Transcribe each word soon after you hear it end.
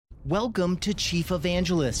Welcome to Chief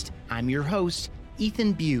Evangelist. I'm your host,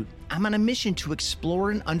 Ethan Butte. I'm on a mission to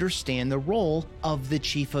explore and understand the role of the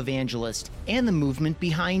Chief Evangelist and the movement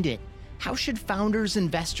behind it. How should founders,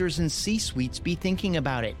 investors, and C-suites be thinking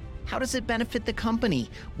about it? How does it benefit the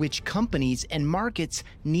company? Which companies and markets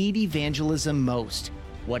need evangelism most?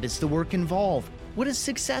 What does the work involve? What does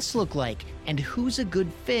success look like? And who's a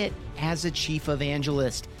good fit as a Chief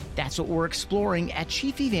Evangelist? That's what we're exploring at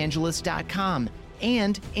chiefevangelist.com.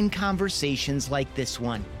 and in conversations like this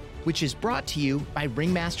one, which is brought to you by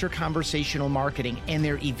Ringmaster Conversational Marketing and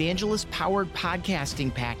their evangelist-powered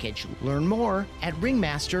podcasting package. Learn more at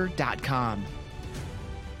ringmaster.com.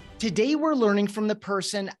 Today, we're learning from the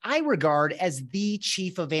person I regard as the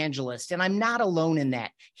chief evangelist, and I'm not alone in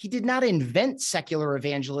that. He did not invent secular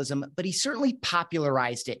evangelism, but he certainly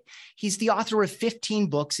popularized it. He's the author of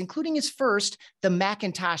 15 books, including his first, The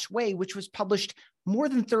Macintosh Way, which was published more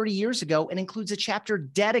than 30 years ago and includes a chapter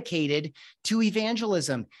dedicated to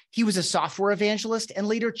evangelism. He was a software evangelist and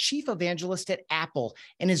later chief evangelist at Apple,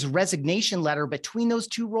 and his resignation letter between those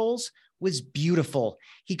two roles was beautiful.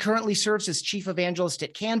 He currently serves as chief evangelist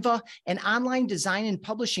at Canva, an online design and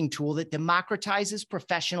publishing tool that democratizes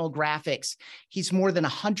professional graphics. He's more than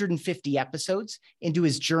 150 episodes into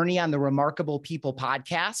his journey on the Remarkable People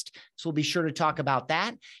podcast, so we'll be sure to talk about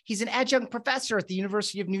that. He's an adjunct professor at the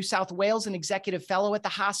University of New South Wales and executive fellow at the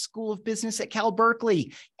Haas School of Business at Cal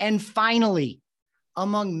Berkeley. And finally,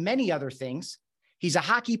 among many other things, he's a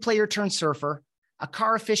hockey player turned surfer, a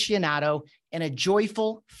car aficionado, and a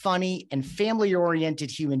joyful, funny, and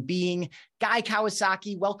family-oriented human being. Guy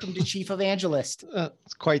Kawasaki, welcome to Chief Evangelist.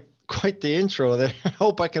 It's quite the intro there. I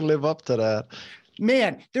hope I can live up to that.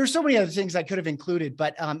 Man, there's so many other things I could have included,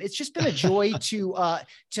 but it's just been a joy to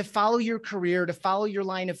follow your career, to follow your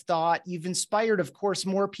line of thought. You've inspired, of course,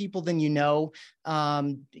 more people than you know,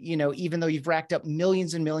 even though you've racked up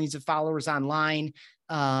millions and millions of followers online.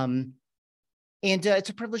 And it's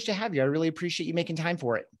a privilege to have you. I really appreciate you making time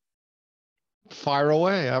for it. Fire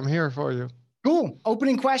away. I'm here for you. Cool.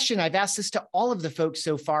 Opening question. I've asked this to all of the folks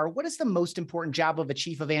so far. What is the most important job of a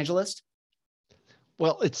chief evangelist?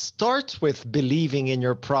 Well, it starts with believing in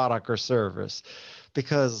your product or service,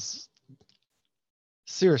 because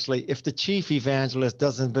seriously, if the chief evangelist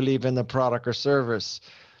doesn't believe in the product or service,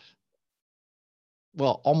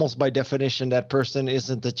 well, almost by definition, that person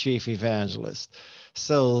isn't the chief evangelist.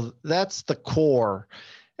 So that's the core.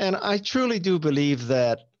 And I truly do believe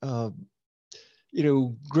that,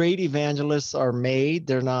 great evangelists are made,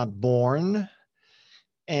 they're not born.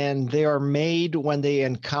 And they are made when they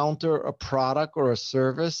encounter a product or a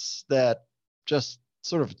service that just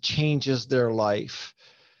sort of changes their life,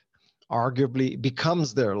 arguably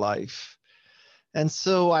becomes their life. And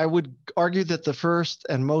so I would argue that the first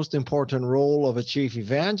and most important role of a chief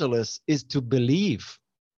evangelist is to believe.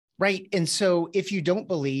 Right. And so if you don't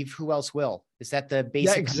believe, who else will? Is that the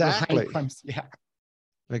basic? Yeah, exactly. Yeah.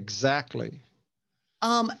 Exactly.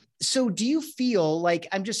 So do you feel like,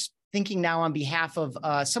 I'm just thinking now on behalf of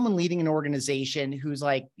someone leading an organization who's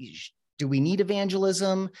like, do we need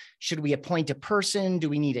evangelism? Should we appoint a person? Do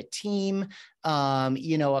we need a team?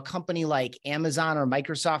 A company like Amazon or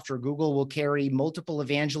Microsoft or Google will carry multiple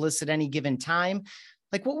evangelists at any given time.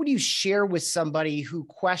 Like, what would you share with somebody who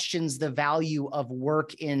questions the value of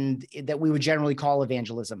work in that we would generally call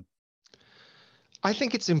evangelism? I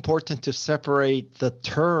think it's important to separate the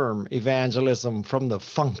term evangelism from the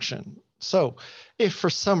function. So if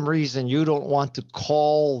for some reason you don't want to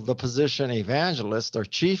call the position evangelist or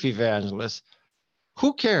chief evangelist,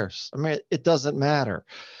 who cares? I mean, it doesn't matter.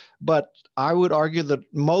 But I would argue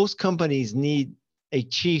that most companies need a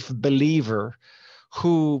chief believer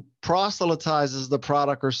who proselytizes the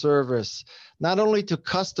product or service, not only to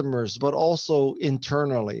customers, but also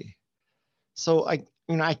internally. So I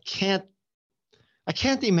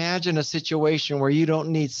can't imagine a situation where you don't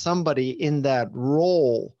need somebody in that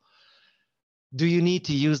role. Do you need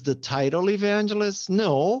to use the title evangelist?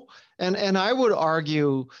 No. And I would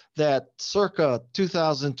argue that circa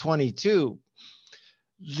 2022,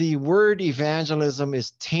 the word evangelism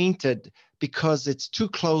is tainted because it's too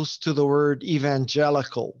close to the word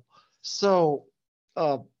evangelical. So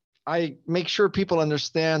I make sure people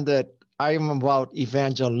understand that I am about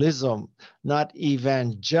evangelism, not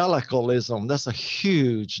evangelicalism. That's a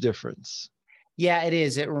huge difference. Yeah, it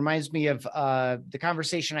is. It reminds me of the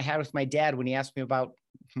conversation I had with my dad when he asked me about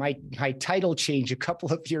my title change a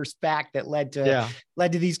couple of years back that led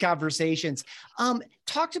to these conversations.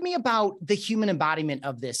 Talk to me about the human embodiment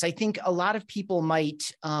of this. I think a lot of people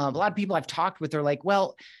I've talked with are like,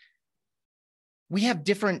 well, we have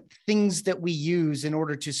different things that we use in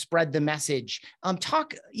order to spread the message.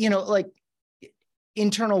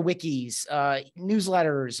 internal wikis,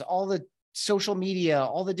 newsletters, all the social media,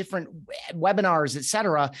 all the different webinars, et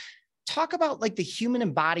cetera. Talk about like the human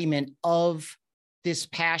embodiment of this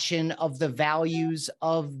passion, of the values,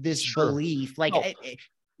 of this Sure. belief. Like,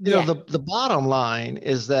 Well, the bottom line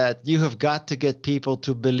is that you have got to get people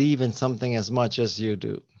to believe in something as much as you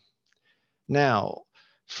do. Now,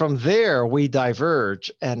 from there, we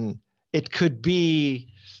diverge, and it could be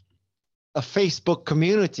a Facebook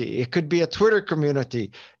community. It could be a Twitter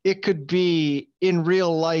community. It could be in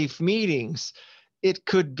real life meetings. It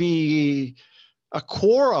could be a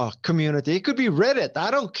Quora community. It could be Reddit.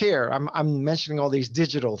 I don't care. I'm mentioning all these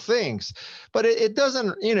digital things, but it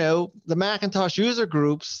doesn't, the Macintosh user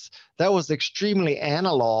groups, that was extremely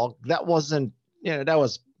analog. That wasn't, that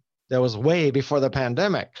was way before the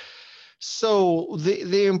pandemic. So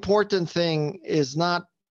the important thing is not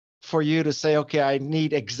for you to say, okay, I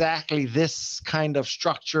need exactly this kind of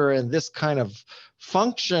structure and this kind of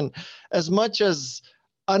function, as much as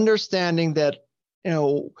understanding that,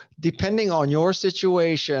 depending on your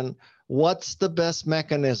situation, what's the best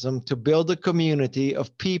mechanism to build a community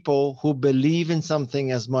of people who believe in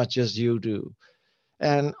something as much as you do.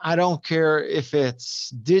 And I don't care if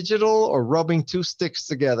it's digital or rubbing two sticks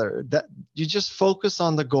together, that you just focus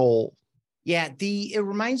on the goal. Yeah, it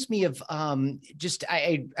reminds me of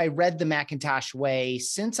I read The Macintosh Way.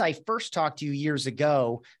 Since I first talked to you years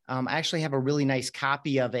ago, I actually have a really nice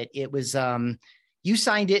copy of it. It was you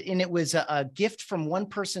signed it, and it was a gift from one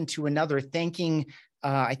person to another, thanking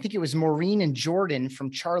I think it was Maureen and Jordan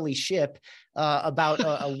from Charlie Ship about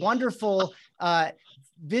a wonderful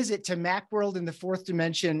visit to Macworld in the Fourth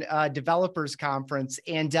Dimension Developers Conference.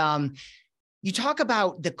 And you talk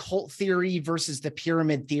about the cult theory versus the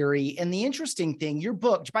pyramid theory. And the interesting thing, your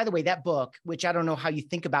book, by the way, that book, which I don't know how you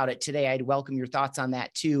think about it today, I'd welcome your thoughts on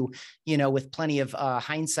that too, with plenty of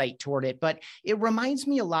hindsight toward it. But it reminds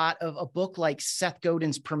me a lot of a book like Seth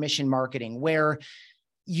Godin's Permission Marketing, where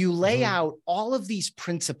you lay out all of these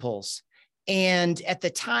principles. And at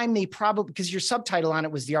the time, they probably, because your subtitle on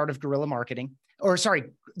it was The Art of Guerrilla Marketing, or sorry,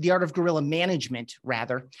 The Art of Guerrilla Management,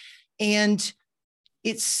 rather. And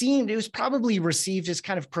it was probably received as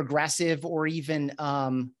kind of progressive or even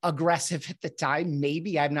aggressive at the time.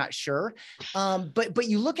 Maybe, I'm not sure. But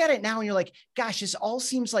you look at it now and you're like, gosh, this all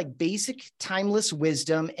seems like basic, timeless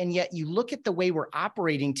wisdom. And yet you look at the way we're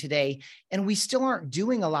operating today, and we still aren't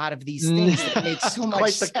doing a lot of these things that make so much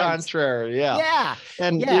Quite sense. the contrary. Yeah. Yeah.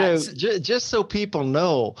 And, just so people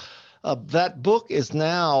know, that book is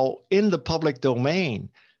now in the public domain.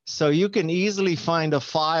 So you can easily find a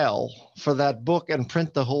file for that book and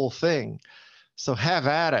print the whole thing. So have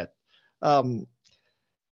at it. That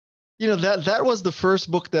was the first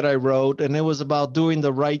book that I wrote, and it was about doing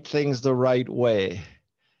the right things the right way.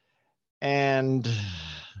 And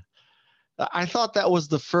I thought that was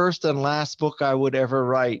the first and last book I would ever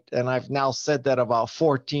write. And I've now said that about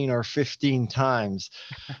 14 or 15 times.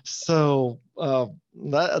 So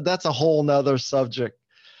that's a whole nother subject.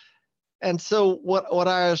 And so what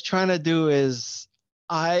I was trying to do is,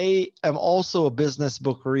 I am also a business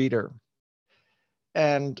book reader.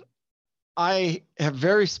 And I have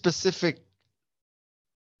very specific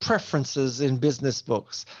preferences in business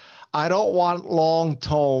books. I don't want long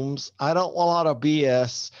tomes. I don't want a lot of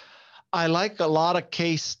BS. I like a lot of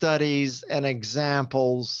case studies and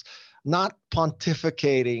examples, not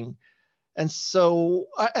pontificating. And so,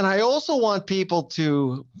 and I also want people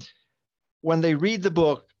to, when they read the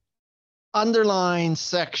book, underline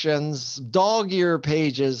sections, dog-ear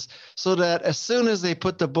pages, so that as soon as they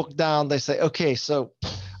put the book down, they say, okay, so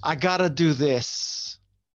I got to do this.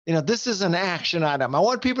 This is an action item. I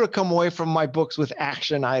want people to come away from my books with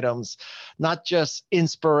action items, not just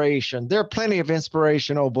inspiration. There are plenty of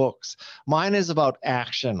inspirational books. Mine is about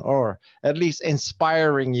action, or at least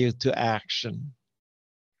inspiring you to action.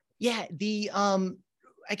 Yeah.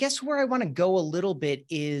 I guess where I want to go a little bit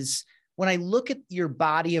is, when I look at your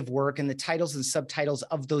body of work and the titles and subtitles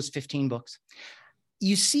of those 15 books,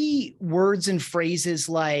 you see words and phrases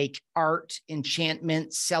like art,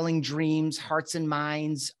 enchantment, selling dreams, hearts and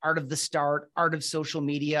minds, art of the start, art of social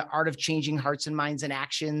media, art of changing hearts and minds and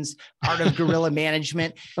actions, art of guerrilla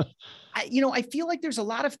management. I feel like there's a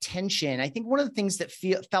lot of tension. I think one of the things that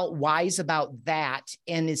felt wise about that,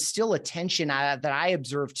 and is still a tension that I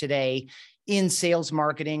observe today in sales,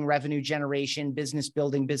 marketing, revenue generation, business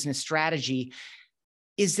building, business strategy,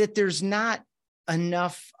 is that there's not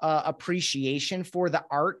enough appreciation for the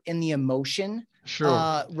art and the emotion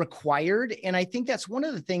required. And I think that's one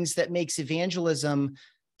of the things that makes evangelism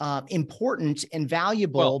important and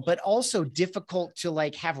valuable, but also difficult to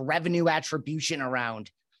have revenue attribution around.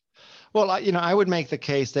 Well, I would make the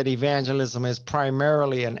case that evangelism is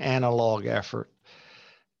primarily an analog effort.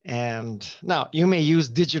 And now you may use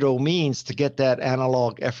digital means to get that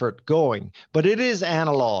analog effort going, but it is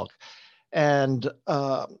analog. And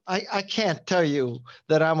I can't tell you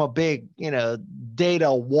that I'm a big, data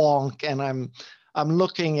wonk, and I'm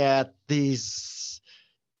looking at these.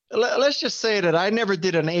 Let's just say that I never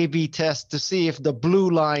did an A/B test to see if the blue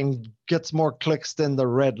line gets more clicks than the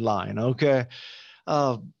red line. Okay,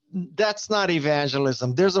 uh, that's not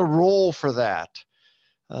evangelism. There's a role for that.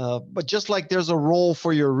 But just like there's a role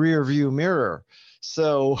for your rear view mirror.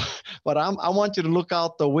 So, but I want you to look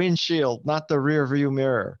out the windshield, not the rear view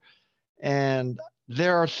mirror. And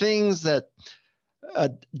there are things that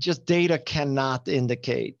just data cannot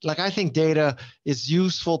indicate. Like, I think data is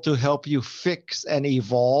useful to help you fix and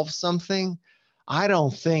evolve something. I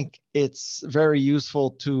don't think it's very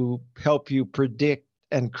useful to help you predict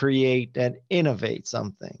and create and innovate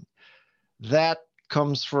something. That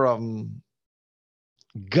comes from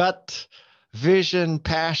gut, vision,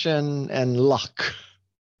 passion, and luck.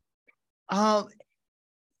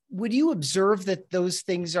 Would you observe that those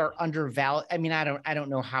things are undervalued? I mean, I don't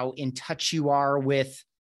know how in touch you are with,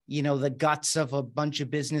 the guts of a bunch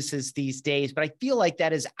of businesses these days, but I feel like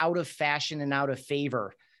that is out of fashion and out of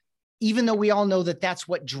favor, even though we all know that that's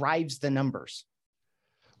what drives the numbers.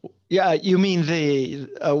 Yeah, you mean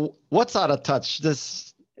what's out of touch?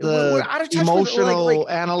 We're out of touch emotional with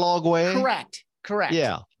analog way? Correct.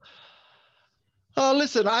 Yeah.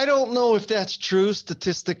 Listen, I don't know if that's true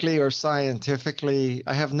statistically or scientifically.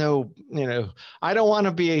 I have no, I don't want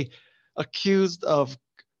to be accused of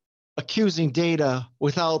accusing data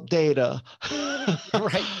without data.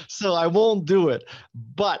 Right. So I won't do it.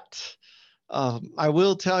 But I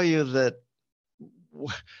will tell you that,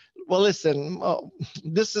 well, listen,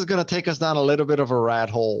 this is going to take us down a little bit of a rat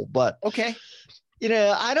hole, but okay.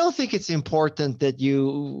 I don't think it's important that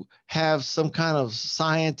you have some kind of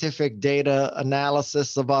scientific data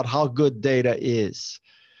analysis about how good data is.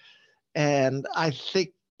 And I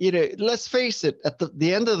think, let's face it, at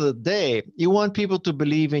the end of the day, you want people to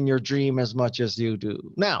believe in your dream as much as you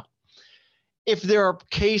do. Now, if there are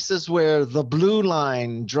cases where the blue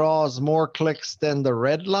line draws more clicks than the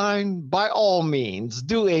red line, by all means,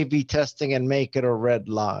 do A/B testing and make it a red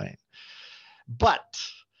line. But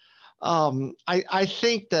I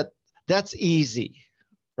think that's easy,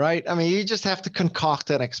 right? I mean, you just have to concoct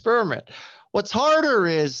an experiment. What's harder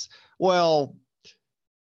is, well,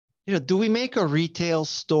 do we make a retail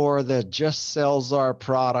store that just sells our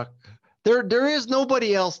product? There is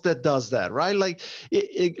nobody else that does that, right? Like,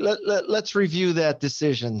 let's review that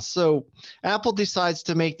decision. So Apple decides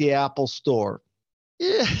to make the Apple Store.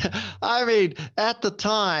 Yeah, I mean, at the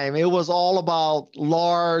time, it was all about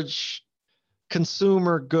large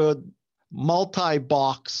consumer good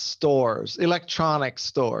multi-box stores, electronic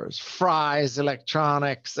stores, Fry's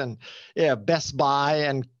Electronics, and Best Buy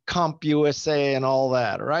and CompUSA and all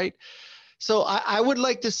that, right? So I would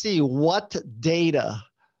like to see what data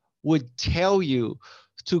would tell you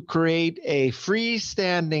to create a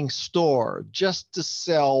freestanding store just to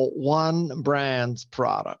sell one brand's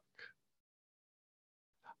product.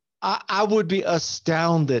 I would be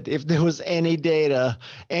astounded if there was any data,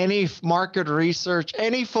 any market research,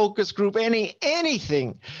 any focus group,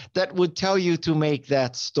 anything that would tell you to make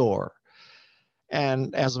that store.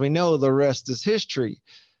 And as we know, the rest is history.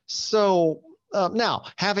 So now,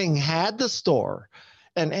 having had the store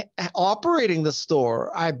and operating the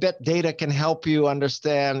store, I bet data can help you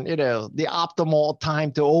understand, the optimal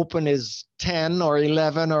time to open is 10 or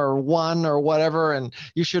 11 or 1 or whatever, and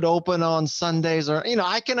you should open on Sundays, or,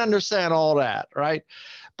 I can understand all that, right?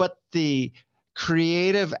 But the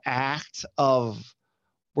creative act of,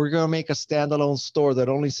 we're going to make a standalone store that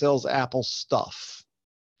only sells Apple stuff,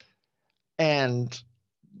 and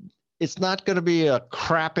it's not going to be a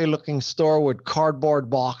crappy looking store with cardboard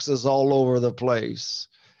boxes all over the place.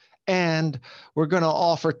 And we're going to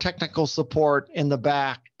offer technical support in the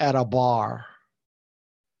back at a bar.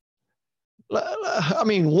 I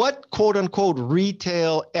mean, what quote unquote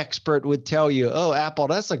retail expert would tell you, oh, Apple,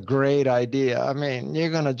 that's a great idea. I mean, you're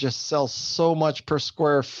going to just sell so much per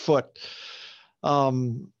square foot.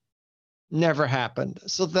 Never happened.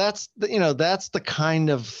 So that's the kind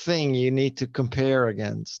of thing you need to compare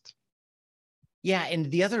against. Yeah. And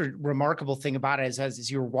the other remarkable thing about it is, as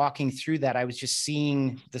you were walking through that, I was just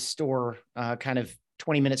seeing the store kind of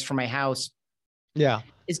 20 minutes from my house. Yeah.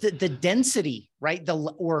 Is the density, right?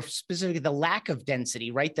 Or specifically the lack of density,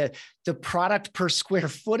 right? The product per square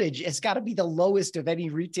footage has got to be the lowest of any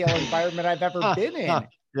retail environment I've ever been in.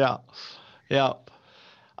 Yeah. Yeah.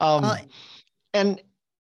 And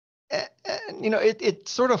and it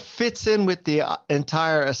sort of fits in with the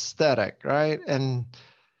entire aesthetic, right? And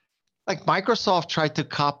like Microsoft tried to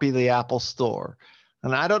copy the Apple Store.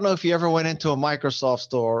 And I don't know if you ever went into a Microsoft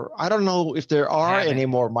store. I don't know if there I are any haven't.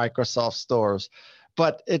 more Microsoft stores,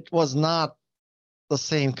 but it was not the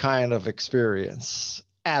same kind of experience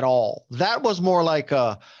at all. That was more like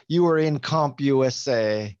you were in Comp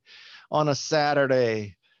USA on a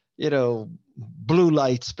Saturday, blue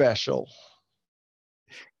light special.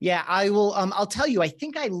 Yeah, I will. I'll tell you. I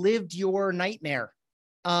think I lived your nightmare.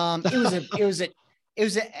 I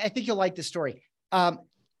think you'll like the story.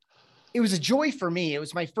 It was a joy for me. It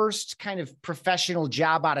was my first kind of professional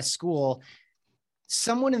job out of school.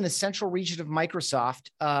 Someone in the central region of Microsoft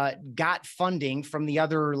got funding from the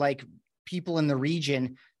other like people in the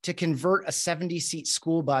region to convert a 70-seat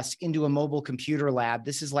school bus into a mobile computer lab.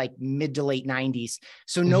 This is like mid to late 90s.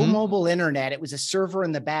 So no mobile internet. It was a server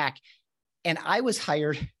in the back. And I was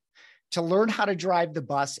hired to learn how to drive the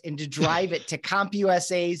bus and to drive it to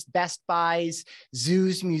CompUSA's, Best Buys,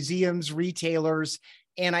 zoos, museums, retailers.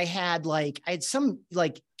 And I had some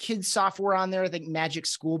like kids software on there. I think Magic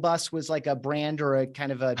School Bus was like a brand or a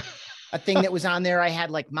kind of a thing that was on there. I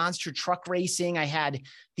had like Monster Truck Racing. I had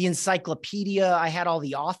the encyclopedia. I had all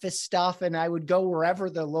the office stuff, and I would go wherever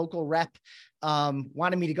the local rep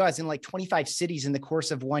wanted me to go. I was in like 25 cities in the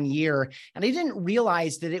course of 1 year. And I didn't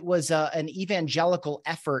realize that it was an evangelical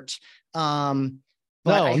effort. But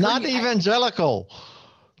no, not evangelical.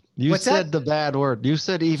 You said the bad word. You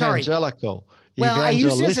said evangelical. Sorry. Well, I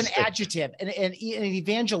used it as an adjective, an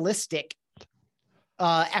evangelistic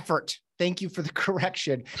effort. Thank you for the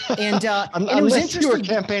correction. And, and it was interesting. You were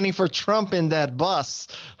campaigning for Trump in that bus.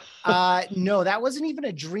 No, that wasn't even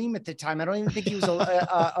a dream at the time. I don't even think he was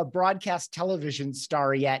a broadcast television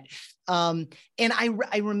star yet. And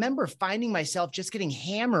I remember finding myself just getting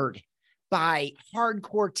hammered by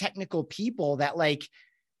hardcore technical people that like,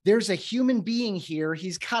 there's a human being here.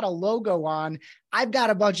 He's got a logo on. I've got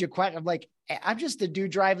a bunch of questions. I'm like, I'm just the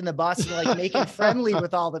dude driving the bus and like making friendly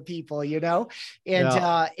with all the people, and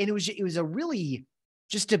it was a really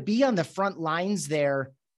just to be on the front lines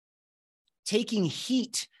there, taking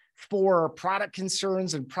heat for product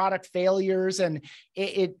concerns and product failures, and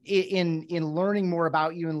in learning more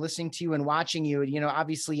about you and listening to you and watching you.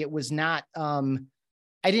 Obviously it was not.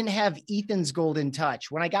 I didn't have Ethan's golden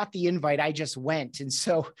touch. When I got the invite, I just went. And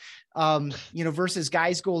so, versus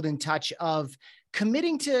Guy's golden touch of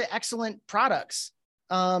committing to excellent products.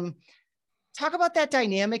 Talk about that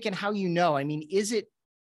dynamic and how I mean,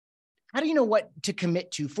 how do you know what to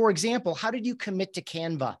commit to? For example, how did you commit to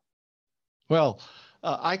Canva? Well,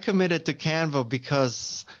 I committed to Canva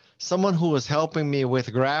because someone who was helping me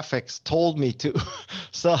with graphics told me to.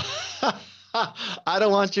 So I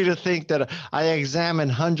don't want you to think that I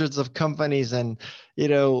examined hundreds of companies and,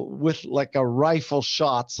 with like a rifle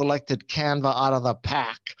shot, selected Canva out of the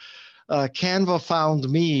pack. Canva found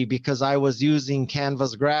me because I was using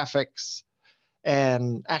Canva's graphics,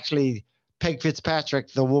 and actually Peg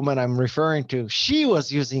Fitzpatrick, the woman I'm referring to, she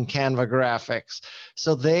was using Canva graphics.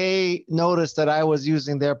 So they noticed that I was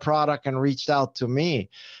using their product and reached out to me.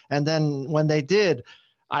 And then when they did,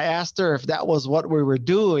 I asked her if that was what we were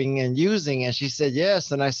doing and using, and she said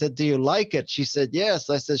yes. And I said, do you like it? She said yes.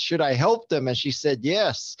 I said, should I help them? And she said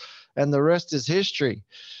yes. And the rest is history.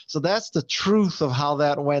 So that's the truth of how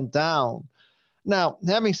that went down. Now,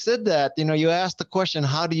 having said that, you asked the question,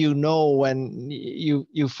 how do you know when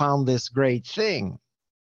you found this great thing?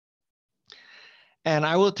 And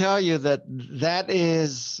I will tell you that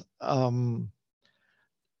is a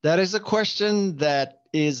question that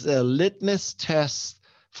is a litmus test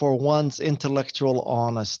for one's intellectual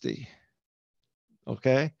honesty.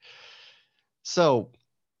 Okay? So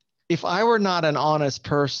if I were not an honest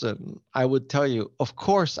person, I would tell you, of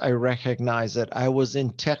course, I recognize it. I was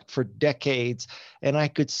in tech for decades, and I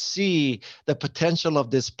could see the potential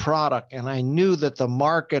of this product. And I knew that the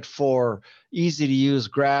market for easy-to-use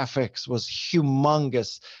graphics was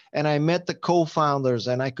humongous. And I met the co-founders,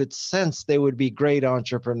 and I could sense they would be great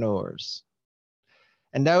entrepreneurs.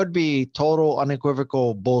 And that would be total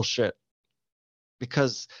unequivocal bullshit.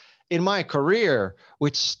 Because in my career,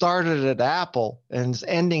 which started at Apple and is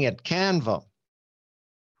ending at Canva,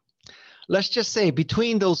 let's just say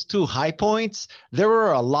between those two high points, there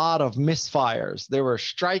were a lot of misfires. There were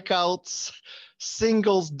strikeouts,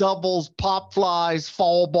 singles, doubles, pop flies,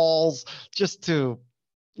 foul balls, just to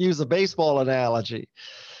use a baseball analogy.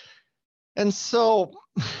 And so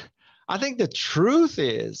I think the truth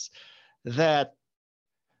is that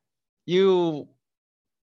you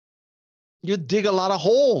dig a lot of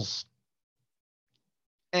holes,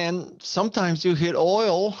 and sometimes you hit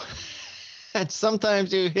oil and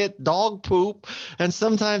sometimes you hit dog poop, and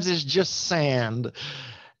sometimes it's just sand.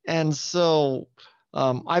 And so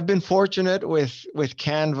I've been fortunate with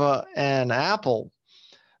Canva and Apple,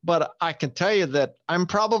 but I can tell you that I'm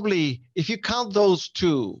probably, if you count those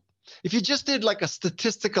two, if you just did like a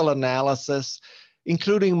statistical analysis,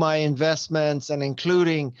 including my investments and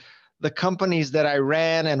including the companies that I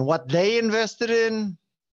ran and what they invested in,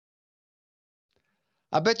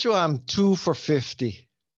 I bet you I'm 2 for 50.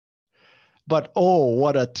 But oh,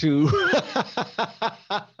 what a two.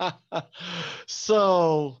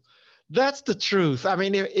 So that's the truth. I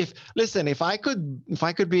mean, if listen, if I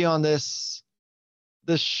could be on this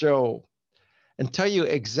show and tell you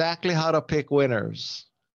exactly how to pick winners,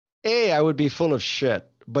 A, I would be full of shit.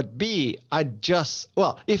 But B,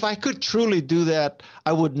 well, if I could truly do that,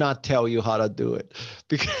 I would not tell you how to do it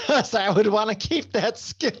because I would want to keep that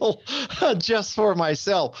skill just for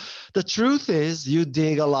myself. The truth is, you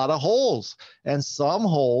dig a lot of holes, and some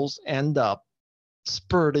holes end up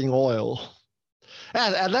spurting oil.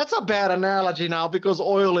 And that's a bad analogy now because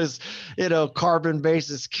oil is, carbon base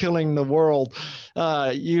is killing the world.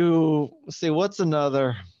 You see, what's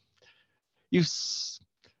another? You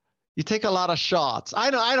you take a lot of shots. I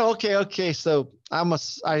know. Okay. So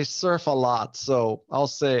I surf a lot. So I'll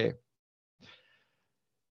say,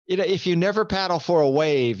 if you never paddle for a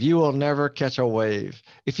wave, you will never catch a wave.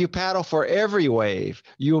 If you paddle for every wave,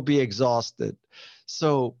 you'll be exhausted.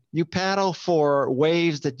 So you paddle for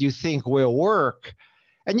waves that you think will work,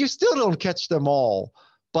 and you still don't catch them all.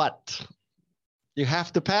 But you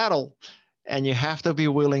have to paddle, and you have to be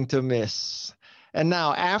willing to miss. And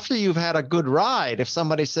now, after you've had a good ride, if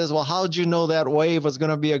somebody says, well, how'd you know that wave was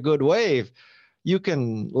going to be a good wave? You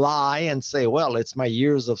can lie and say, well, it's my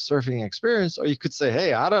years of surfing experience. Or you could say,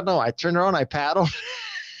 hey, I don't know. I turned around, I paddled,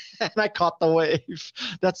 and I caught the wave.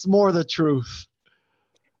 That's more the truth.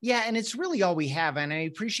 Yeah, and it's really all we have. And I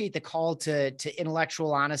appreciate the call to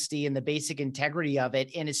intellectual honesty and the basic integrity of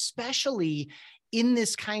it. And especially in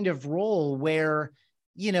this kind of role where,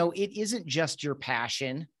 it isn't just your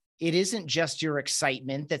passion. It isn't just your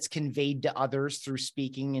excitement that's conveyed to others through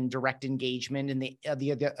speaking and direct engagement and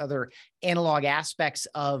the other analog aspects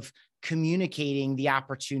of communicating the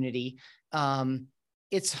opportunity.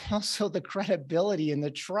 It's also the credibility and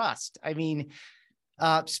the trust. I mean,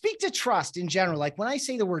 speak to trust in general. Like when I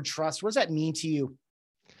say the word trust, what does that mean to you?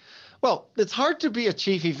 Well, it's hard to be a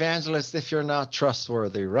chief evangelist if you're not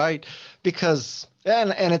trustworthy, right? Because,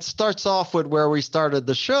 and it starts off with where we started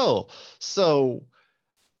the show. So,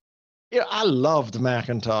 I loved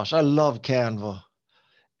Macintosh. I love Canva.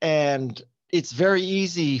 And it's very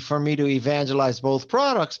easy for me to evangelize both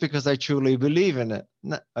products because I truly believe in it,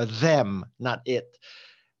 them, not it.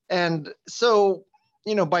 And so,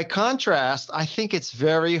 by contrast, I think it's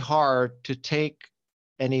very hard to take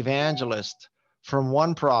an evangelist from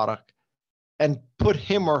one product and put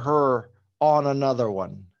him or her on another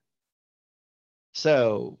one.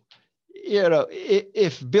 So,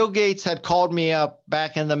 if Bill Gates had called me up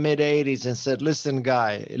back in the mid 80s and said, listen,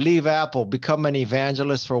 guy, leave Apple, become an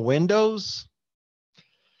evangelist for Windows,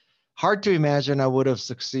 hard to imagine I would have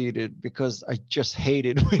succeeded because I just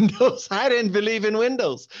hated Windows. I didn't believe in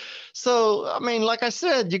Windows. So, I mean, like I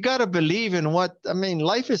said, you got to believe in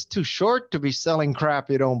life is too short to be selling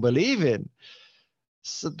crap you don't believe in.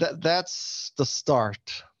 So that's the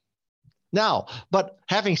start. Now, but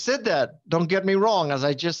having said that, don't get me wrong, as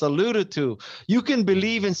I just alluded to, you can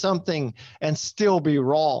believe in something and still be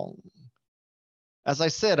wrong. As I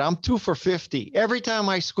said, I'm 2 for 50. Every time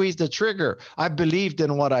I squeezed the trigger, I believed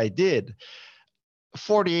in what I did.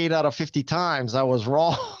 48 out of 50 times, I was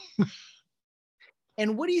wrong.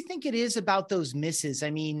 And what do you think it is about those misses? I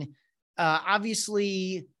mean,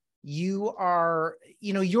 obviously, you are,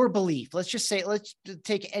 your belief. Let's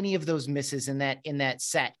take any of those misses in that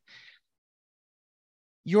set.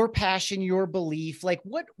 Your passion, your belief, like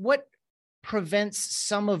what prevents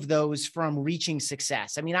some of those from reaching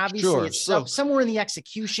success? I mean, obviously Sure. It's somewhere in the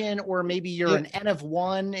execution, or maybe you're an N of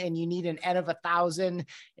 1 and you need an N of 1,000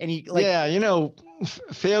 and you like. Yeah,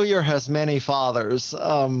 failure has many fathers.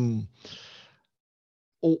 One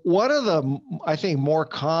of the, I think, more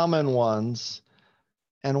common ones,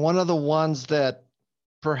 and one of the ones that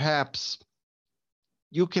perhaps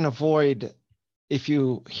you can avoid if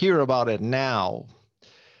you hear about it now,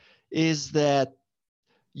 is that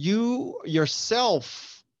you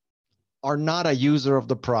yourself are not a user of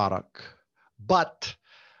the product, but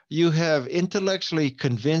you have intellectually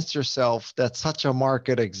convinced yourself that such a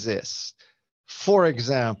market exists. For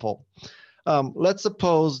example, let's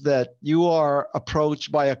suppose that you are approached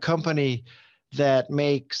by a company that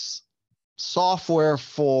makes software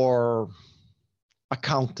for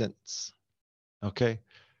accountants. Okay.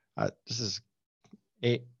 This is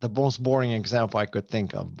the most boring example I could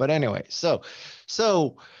think of. But anyway, so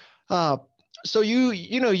uh,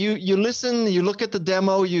 you listen, you look at the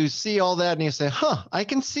demo, you see all that, and you say, I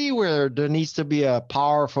can see where there needs to be a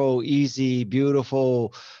powerful, easy,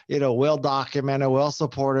 beautiful, well-documented,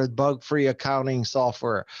 well-supported, bug-free accounting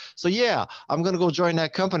software. So yeah, I'm going to go join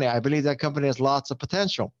that company. I believe that company has lots of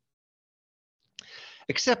potential.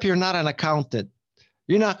 Except you're not an accountant.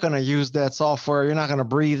 You're not going to use that software. You're not going to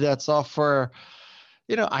breathe that software.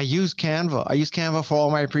 I use Canva. I use Canva for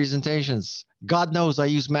all my presentations. God knows I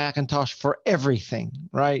use Macintosh for everything,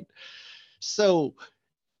 right? So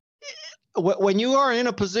when you are in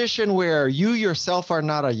a position where you yourself are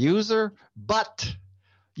not a user, but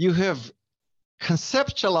you have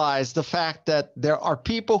conceptualized the fact that there are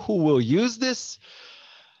people who will use this,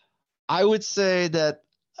 I would say that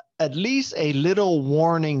at least a little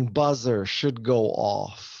warning buzzer should go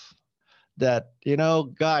off. That,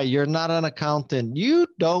 guy, you're not an accountant. You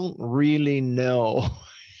don't really know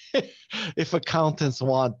if accountants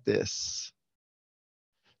want this.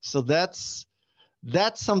 So that's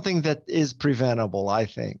something that is preventable, I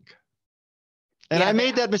think. And I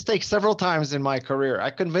made that mistake several times in my career. I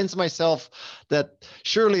convinced myself that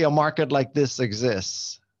surely a market like this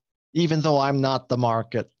exists, even though I'm not the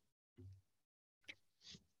market.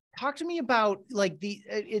 Talk to me about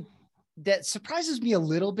that surprises me a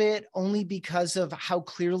little bit, only because of how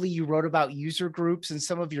clearly you wrote about user groups and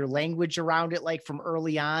some of your language around it, like from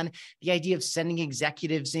early on, the idea of sending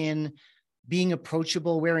executives in, being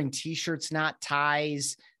approachable, wearing t-shirts, not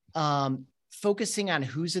ties, focusing on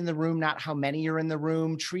who's in the room, not how many are in the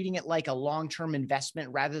room, treating it like a long-term investment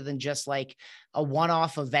rather than just like a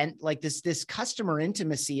one-off event. Like this customer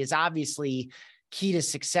intimacy is obviously key to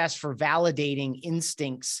success for validating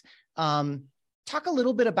instincts. Talk a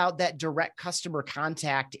little bit about that direct customer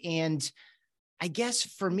contact. And I guess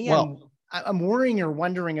for me, I'm worrying or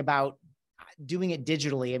wondering about doing it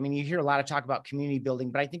digitally. I mean, you hear a lot of talk about community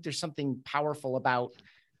building, but I think there's something powerful about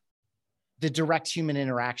the direct human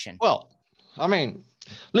interaction. Well, I mean,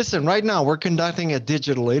 listen, right now we're conducting a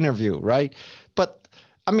digital interview, right? But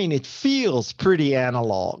I mean, it feels pretty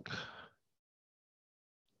analog.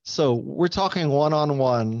 So we're talking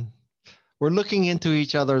one-on-one. We're looking into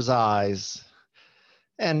each other's eyes.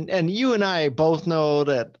 And you and I both know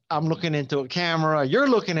that I'm looking into a camera, you're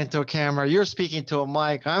looking into a camera, you're speaking to a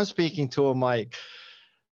mic, I'm speaking to a mic.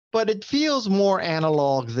 But it feels more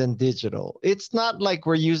analog than digital. It's not like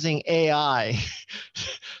we're using AI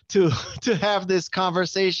to have this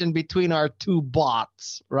conversation between our two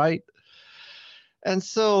bots, right? And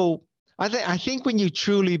so I think when you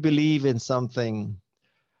truly believe in something,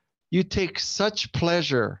 you take such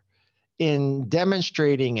pleasure in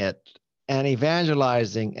demonstrating it and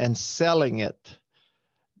evangelizing and selling it,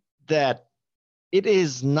 that it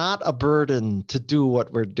is not a burden to do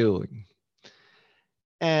what we're doing.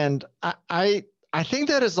 And I think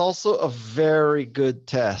that is also a very good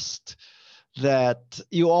test, that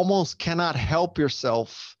you almost cannot help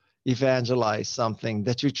yourself evangelize something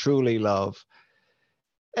that you truly love.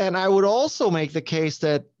 And I would also make the case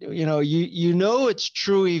that, it's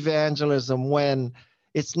true evangelism when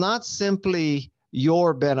it's not simply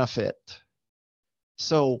your benefit.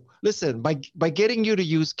 So listen, by getting you to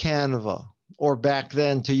use Canva, or back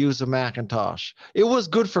then to use a Macintosh, it was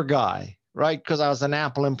good for Guy, right? Because I was an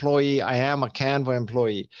Apple employee, I am a Canva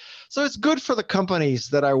employee. So it's good for the companies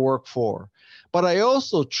that I work for. But I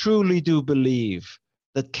also truly do believe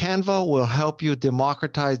that Canva will help you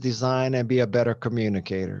democratize design and be a better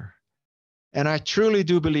communicator. And I truly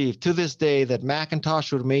do believe to this day that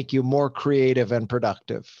Macintosh would make you more creative and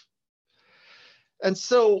productive. And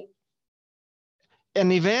so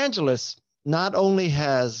an evangelist not only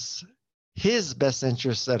has his best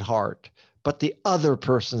interests at heart, but the other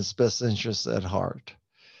person's best interests at heart.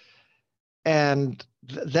 And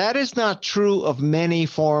that is not true of many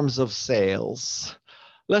forms of sales.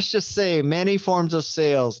 Let's just say many forms of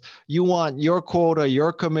sales, you want your quota,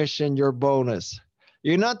 your commission, your bonus.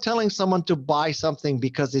 You're not telling someone to buy something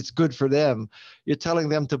because it's good for them. You're telling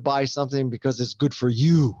them to buy something because it's good for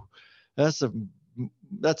you. That's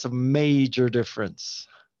a major difference.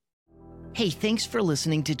 Hey, thanks for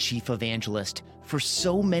listening to Chief Evangelist. For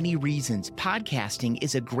so many reasons, podcasting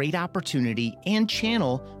is a great opportunity and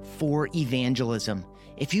channel for evangelism.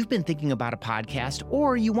 If you've been thinking about a podcast,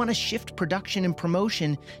 or you want to shift production and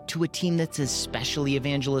promotion to a team that's especially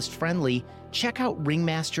evangelist friendly, check out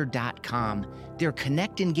ringmaster.com. Their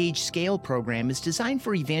Connect, Engage, Scale program is designed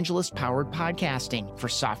for evangelist-powered podcasting for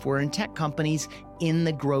software and tech companies in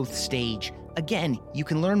the growth stage. Again, you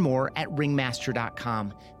can learn more at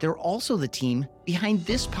ringmaster.com. They're also the team behind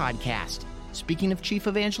this podcast. Speaking of chief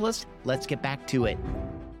evangelist, let's get back to it.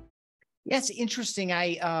 Yeah, it's interesting.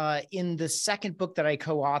 I in the second book that I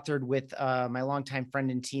co-authored with my longtime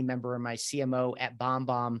friend and team member and my CMO at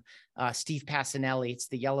BombBomb, Steve Passanelli, it's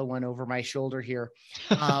the yellow one over my shoulder here.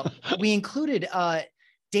 We included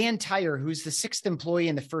Dan Tyre, who's the sixth employee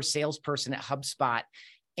and the first salesperson at HubSpot.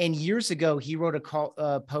 And years ago, he wrote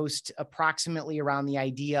a post approximately around the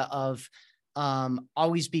idea of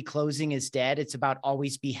always be closing is dead. It's about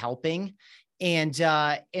always be helping. And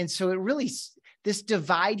so it really, this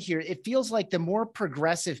divide here, it feels like the more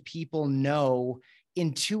progressive people know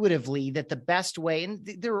intuitively that the best way, and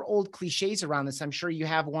there are old cliches around this. I'm sure you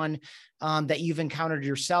have one that you've encountered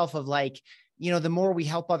yourself of like, the more we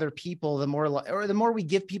help other people, the more we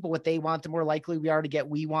give people what they want, the more likely we are to get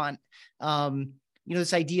we want.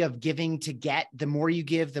 This idea of giving to get, the more you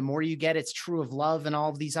give, the more you get. It's true of love and all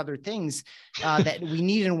of these other things that we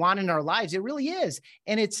need and want in our lives. It really is.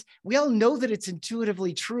 And we all know that it's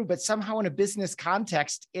intuitively true, but somehow in a business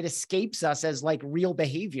context, it escapes us as like real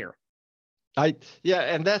behavior. And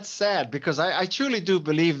that's sad because I truly do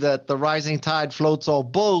believe that the rising tide floats all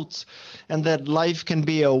boats and that life can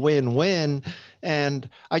be a win-win. And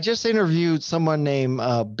I just interviewed someone named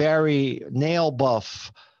Barry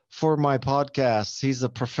Nailbuff for my podcast. He's a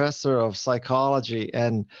professor of psychology.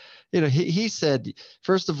 And, he said,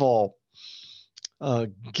 first of all,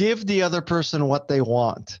 give the other person what they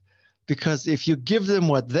want, because if you give them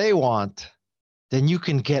what they want, then you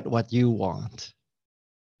can get what you want.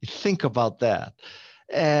 Think about that.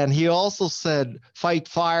 And he also said, fight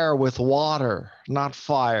fire with water, not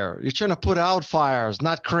fire. You're trying to put out fires,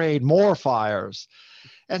 not create more fires.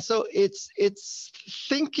 And so it's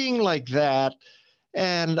thinking like that.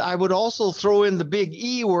 And I would also throw in the big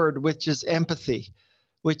E word, which is empathy,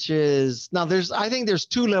 which is, I think there's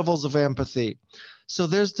two levels of empathy. So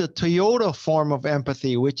there's the Toyota form of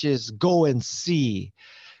empathy, which is go and see.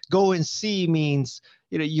 Go and see means,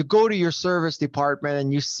 you go to your service department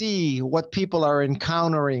and you see what people are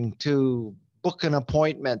encountering to book an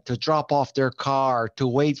appointment, to drop off their car, to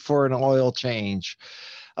wait for an oil change.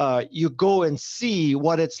 You go and see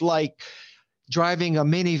what it's like driving a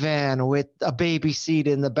minivan with a baby seat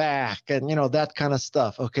in the back and, that kind of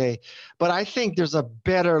stuff. Okay. But I think there's a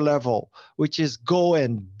better level, which is go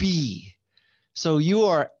and be. So you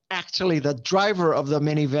are actually the driver of the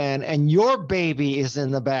minivan and your baby is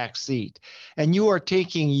in the back seat and you are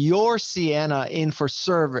taking your Sienna in for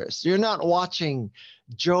service. You're not watching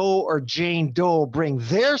Joe or Jane Doe bring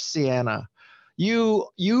their Sienna. You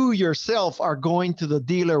yourself are going to the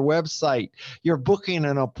dealer website. You're booking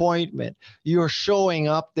an appointment. You're showing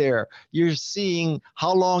up there. You're seeing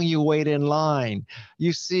how long you wait in line.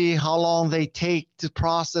 You see how long they take to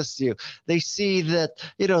process you. They see that,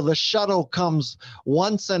 the shuttle comes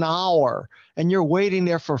once an hour and you're waiting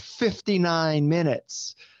there for 59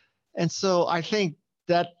 minutes. And so I think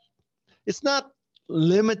that it's not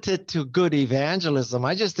limited to good evangelism.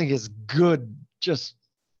 I just think it's good, just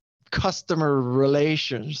customer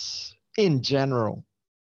relations in general.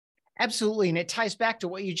 Absolutely. And it ties back to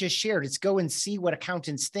what you just shared. It's go and see what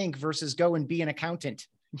accountants think versus go and be an accountant.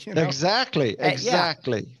 Exactly.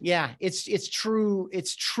 Yeah. It's true.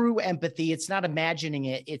 It's true empathy. It's not imagining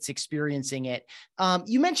it. It's experiencing it.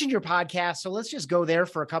 You mentioned your podcast, so let's just go there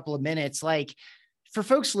for a couple of minutes. Like, for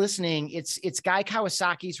folks listening, it's Guy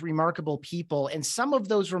Kawasaki's Remarkable People. And some of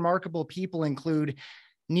those remarkable people include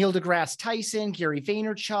Neil deGrasse Tyson, Gary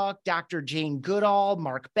Vaynerchuk, Dr. Jane Goodall,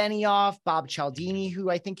 Mark Benioff, Bob Cialdini, who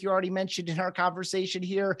I think you already mentioned in our conversation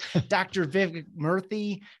here, Dr. Vivek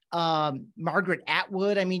Murthy, Margaret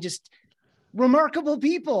Atwood. I mean, just remarkable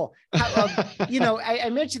people. I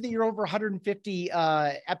mentioned that you're over 150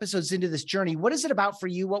 episodes into this journey. What is it about for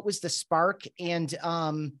you? What was the spark? And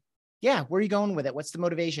where are you going with it? What's the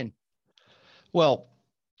motivation? Well,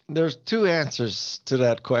 there's two answers to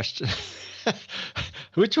that question.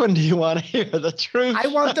 Which one do you want to hear? The truth? I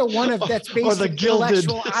want the one that's based or the in gilded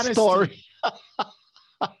intellectual honesty. Story.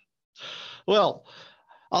 Well,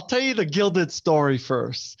 I'll tell you the gilded story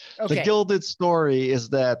first. Okay. The gilded story is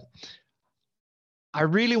that I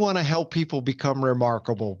really want to help people become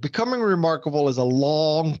remarkable. Becoming remarkable is a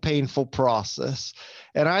long, painful process.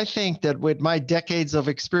 And I think that with my decades of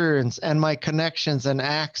experience and my connections and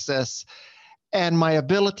access and my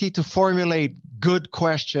ability to formulate good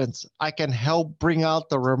questions, I can help bring out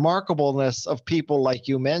the remarkableness of people like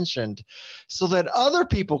you mentioned, so that other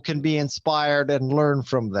people can be inspired and learn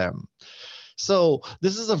from them. So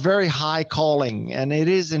this is a very high calling, and it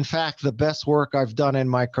is, in fact, the best work I've done in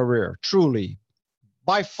my career. Truly,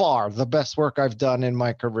 by far, the best work I've done in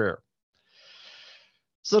my career.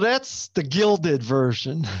 So that's the gilded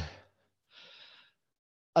version.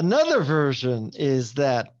 Another version is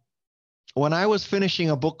that when I was finishing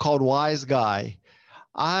a book called Wise Guy,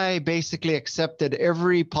 I basically accepted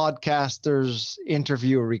every podcaster's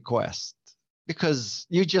interview request because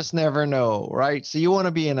you just never know, right? So you want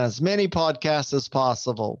to be in as many podcasts as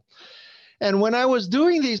possible. And when I was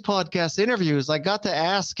doing these podcast interviews, I got to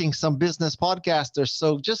asking some business podcasters,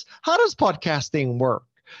 so just how does podcasting work?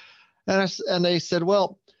 And they said,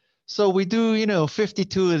 well, so we do,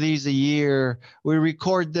 52 of these a year. We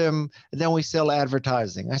record them, and then we sell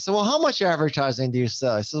advertising. I said, well, how much advertising do you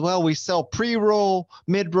sell? I said, well, we sell pre-roll,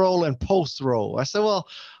 mid-roll, and post-roll. I said, well,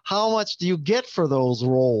 how much do you get for those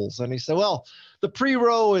rolls? And he said, well, the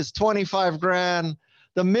pre-roll is 25 grand.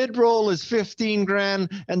 The mid-roll is 15 grand,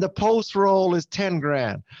 and the post-roll is 10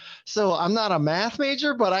 grand. So I'm not a math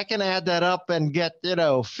major, but I can add that up and get,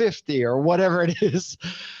 50 or whatever it is.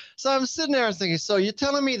 So I'm sitting there thinking, so you're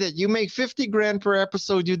telling me that you make 50 grand per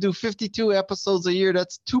episode, you do 52 episodes a year,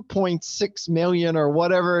 that's 2.6 million or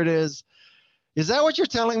whatever it is. Is that what you're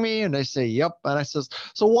telling me? And they say, yep. And I says,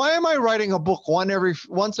 so why am I writing a book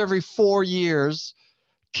once every 4 years,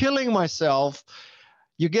 killing myself?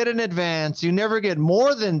 You get an advance, you never get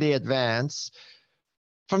more than the advance.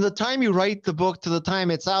 From the time you write the book to the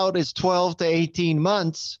time it's out is 12 to 18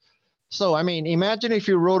 months. So, I mean, imagine if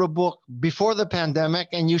you wrote a book before the pandemic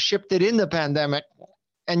and you shipped it in the pandemic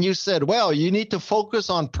and you said, well, you need to focus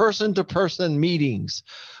on person-to-person meetings.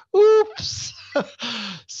 Oops.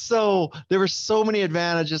 So there were so many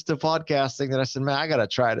advantages to podcasting that I said, man, I got to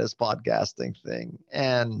try this podcasting thing.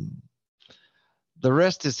 And the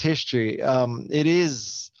rest is history.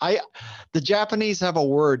 The Japanese have a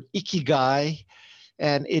word, ikigai.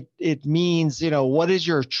 And it means, what is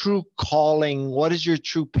your true calling? What is your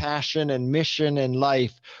true passion and mission in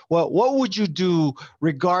life? What would you do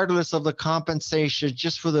regardless of the compensation,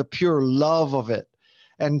 just for the pure love of it?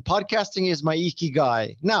 And podcasting is my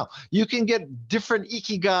ikigai. Now, you can get different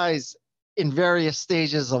ikigais in various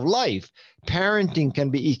stages of life. Parenting can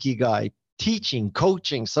be ikigai, teaching,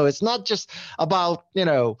 coaching. So it's not just about,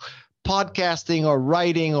 podcasting or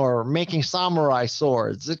writing or making samurai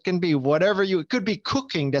swords. It can be whatever it could be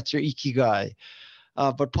cooking. That's your ikigai.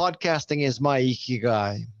 But podcasting is my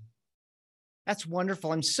ikigai. That's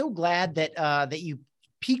wonderful. I'm so glad that you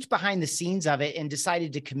peeked behind the scenes of it and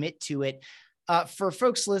decided to commit to it. For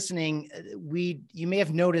folks listening, you may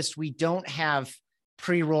have noticed we don't have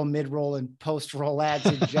pre-roll, mid-roll, and post-roll ads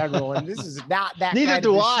in general. And this is not that Neither kind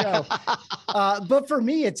do of I. show. But for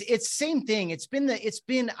me, it's same thing. It's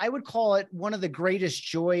been, I would call it one of the greatest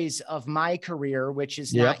joys of my career, which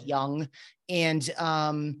is not young. And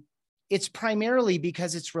it's primarily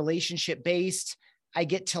because it's relationship based. I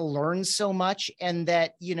get to learn so much. And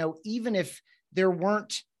that, even if there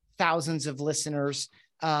weren't thousands of listeners,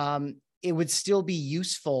 it would still be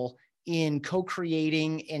useful in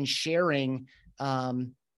co-creating and sharing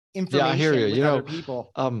information with other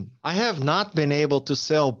people. I have not been able to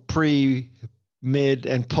sell pre, mid,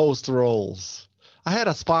 and post rolls. I had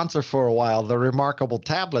a sponsor for a while, the Remarkable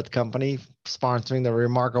Tablet Company, sponsoring the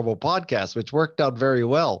Remarkable Podcast, which worked out very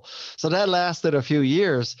well. So that lasted a few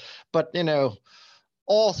years, but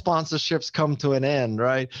all sponsorships come to an end,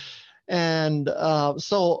 right? And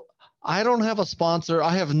so I don't have a sponsor.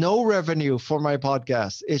 I have no revenue for my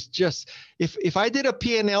podcast. It's just, if I did a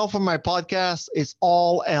P&L for my podcast, it's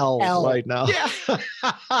all L right now. Yeah.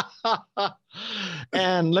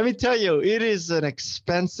 And let me tell you, it is an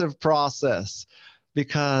expensive process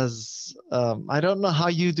because I don't know how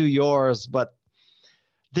you do yours, but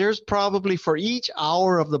there's probably, for each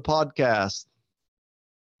hour of the podcast,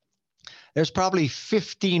 there's probably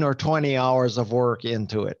 15 or 20 hours of work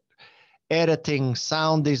into it. Editing,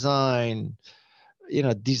 sound design,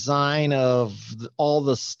 design of all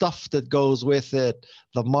the stuff that goes with it,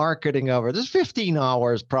 the marketing of it. There's 15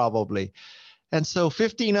 hours probably. And so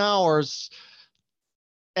 15 hours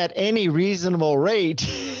at any reasonable rate,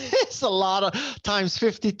 it's a lot of times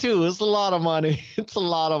 52. It's a lot of money. It's a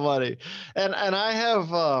lot of money. And I've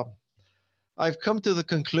come to the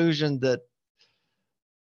conclusion that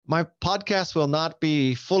my podcast will not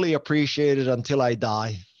be fully appreciated until I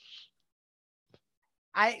die.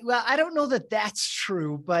 I don't know that that's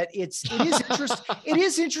true, but it is interesting. It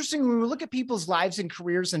is interesting when we look at people's lives and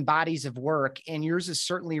careers and bodies of work, and yours is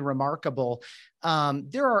certainly remarkable.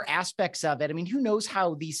 There are aspects of it. I mean, who knows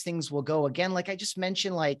how these things will go again? Like I just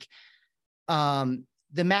mentioned,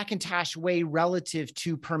 the Macintosh way relative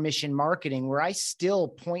to permission marketing, where I still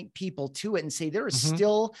point people to it and say, there is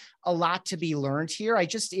still a lot to be learned here. I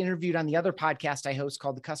just interviewed on the other podcast I host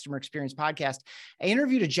called the Customer Experience Podcast. I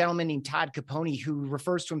interviewed a gentleman named Todd Capone, who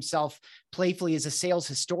refers to himself playfully as a sales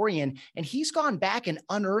historian. And he's gone back and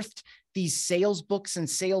unearthed these sales books and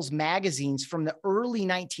sales magazines from the early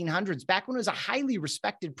 1900s, back when it was a highly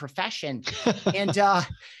respected profession.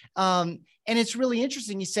 And it's really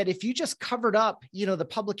interesting. He said, if you just covered up, the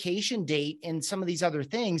publication date and some of these other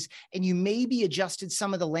things, and you maybe adjusted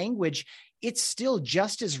some of the language, it's still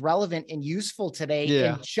just as relevant and useful today.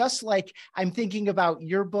 Yeah. And just like I'm thinking about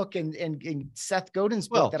your book and Seth Godin's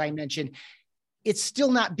book that I mentioned, it's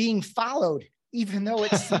still not being followed, even though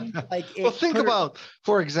it seems like it. Well, think about,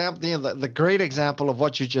 for example, the great example of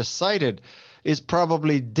what you just cited is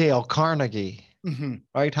probably Dale Carnegie,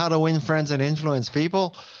 right? How to Win Friends and Influence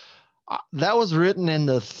People. That was written in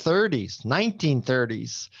the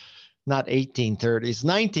 1930s, not 1830s,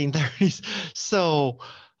 1930s. So,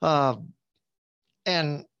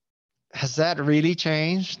 and has that really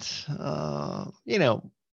changed?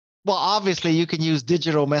 Well, obviously you can use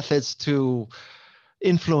digital methods to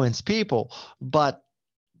influence people, but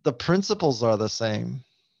the principles are the same.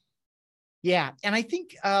 Yeah. And I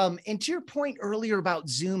think, and to your point earlier about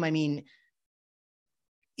Zoom, I mean,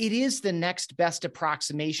 it is the next best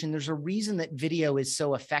approximation. There's a reason that video is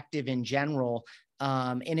so effective in general.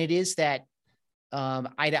 And it is that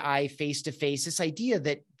eye to eye, face to face, this idea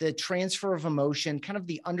that the transfer of emotion, kind of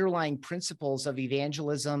the underlying principles of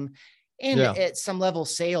evangelism and at some level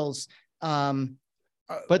sales.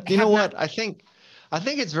 But you know what? I think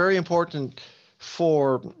it's very important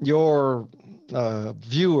for your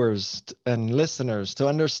viewers and listeners to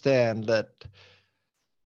understand that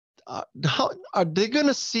how are they going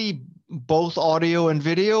to see both audio and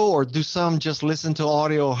video, or do some just listen to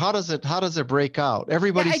audio? How does it break out?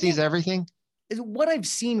 Everybody sees everything. What I've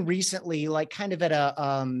seen recently, like kind of at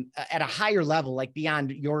a higher level, like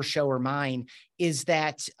beyond your show or mine, is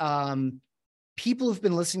that people who've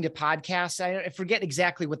been listening to podcasts, I forget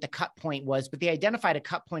exactly what the cut point was, but they identified a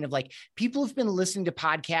cut point of like people who've been listening to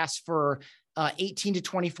podcasts for 18 to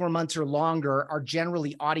 24 months or longer are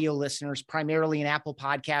generally audio listeners, primarily in Apple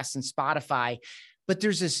Podcasts and Spotify. But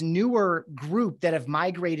there's this newer group that have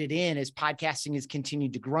migrated in as podcasting has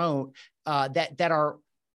continued to grow, that are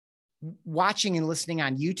watching and listening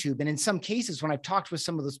on YouTube. And in some cases, when I've talked with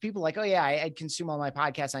some of those people, like, oh yeah, I consume all my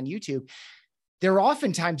podcasts on YouTube, they're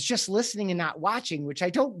oftentimes just listening and not watching, which I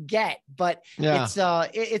don't get, but it's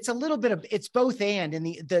a little bit of, it's both and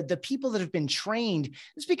the people that have been trained,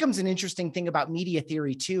 this becomes an interesting thing about media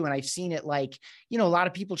theory too. And I've seen it like, a lot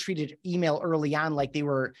of people treated email early on like they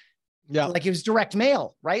were, like it was direct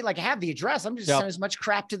mail, right? Like I have the address. I'm just sending as much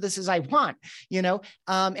crap to this as I want, And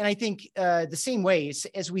I think the same way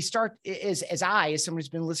as we start, as someone who's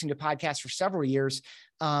been listening to podcasts for several years,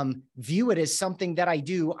 view it as something that I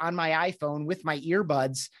do on my iPhone with my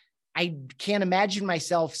earbuds. I can't imagine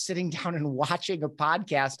myself sitting down and watching a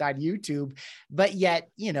podcast on YouTube, but yet,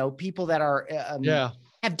 people that are,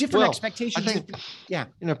 have different expectations. I think,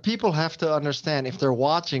 people have to understand if they're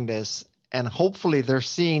watching this, and hopefully they're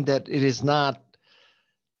seeing that it's not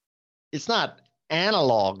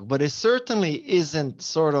analog, but it certainly isn't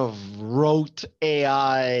sort of rote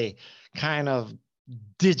AI kind of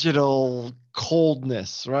digital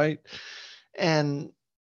coldness, right? And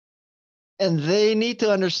they need to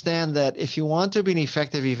understand that if you want to be an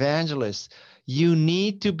effective evangelist, you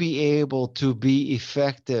need to be able to be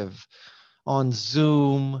effective on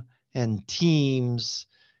Zoom and Teams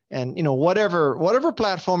and whatever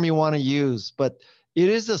platform you want to use. But it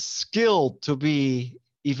is a skill to be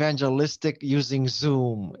evangelistic using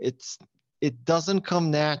Zoom. It doesn't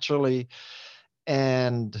come naturally,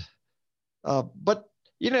 and but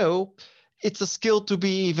it's a skill to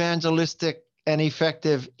be evangelistic and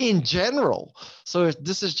effective in general. So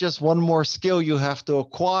this is just one more skill you have to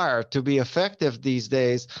acquire to be effective these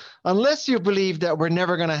days, unless you believe that we're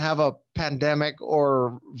never going to have a pandemic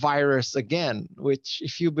or virus again, which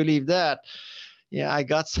if you believe that, I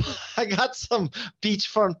got some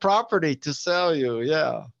beachfront property to sell you.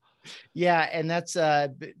 Yeah. Yeah. And that's,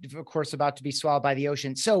 of course, about to be swallowed by the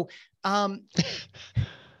ocean. So,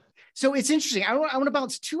 so it's interesting. I want to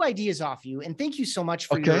bounce two ideas off you, and thank you so much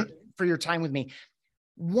for your time with me.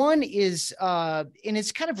 One is, and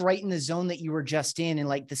it's kind of right in the zone that you were just in, and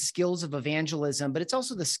like the skills of evangelism, but it's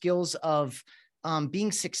also the skills of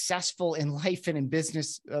being successful in life and in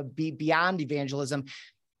business beyond evangelism.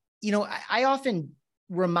 I often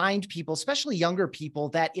remind people, especially younger people,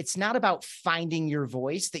 that it's not about finding your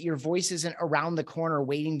voice, that your voice isn't around the corner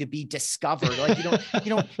waiting to be discovered. Like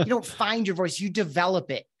you don't find your voice, you develop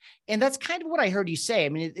it. And that's kind of what I heard you say. I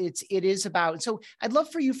mean, it is about, so I'd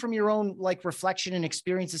love for you, from your own like reflection and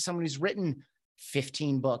experience as someone who's written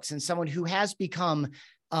 15 books and someone who has become,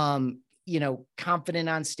 confident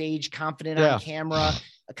on stage, confident on camera,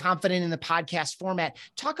 confident in the podcast format.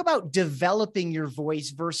 Talk about developing your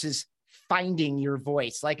voice versus finding your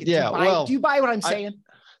voice. Like, Yeah, do you buy what I'm saying?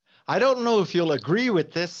 I don't know if you'll agree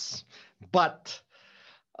with this, but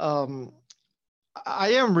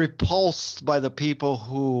I am repulsed by the people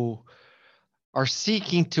who are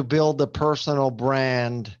seeking to build a personal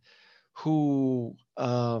brand, who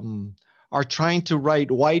are trying to write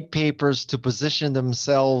white papers to position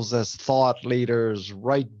themselves as thought leaders,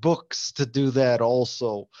 write books to do that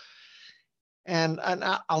also. And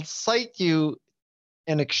I'll cite you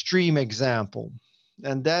an extreme example,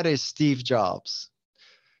 and that is Steve Jobs.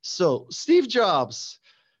 So Steve Jobs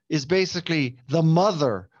is basically the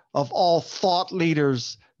mother of all thought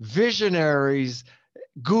leaders, visionaries,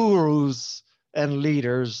 gurus, and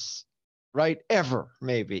leaders, right? Ever,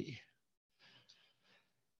 maybe.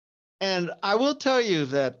 And I will tell you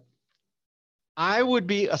that I would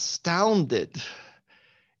be astounded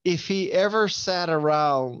if he ever sat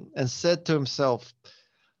around and said to himself,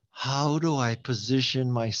 how do I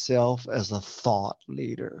position myself as a thought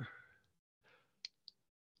leader?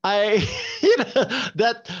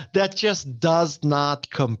 That just does not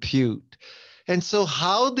compute. And so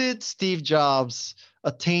how did Steve Jobs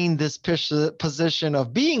attain this position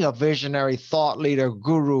of being a visionary thought leader,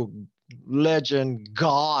 guru, legend,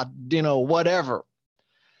 God, whatever?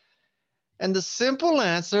 And the simple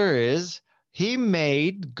answer is he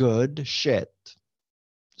made good shit.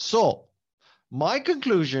 So my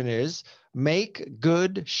conclusion is make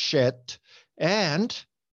good shit and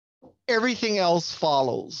everything else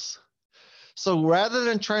follows. So rather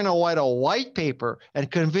than trying to write a white paper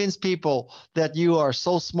and convince people that you are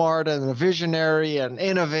so smart and a visionary and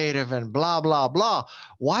innovative and blah, blah, blah,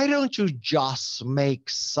 why don't you just make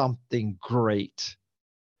something great?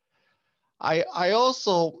 I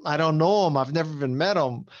don't know him. I've never even met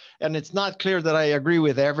him. And it's not clear that I agree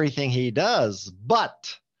with everything he does,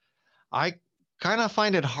 but I kind of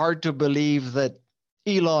find it hard to believe that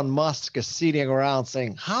Elon Musk is sitting around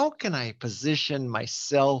saying, how can I position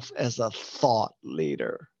myself as a thought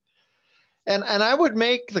leader? And I would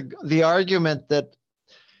make the argument that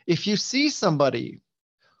if you see somebody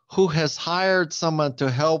who has hired someone to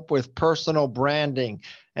help with personal branding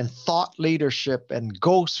and thought leadership and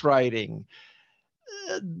ghostwriting,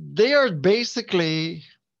 they are basically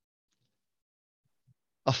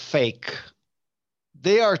a fake.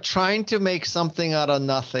 They are trying to make something out of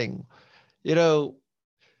nothing.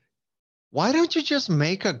 Why don't you just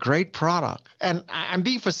make a great product? And I'm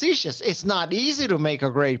being facetious. It's not easy to make a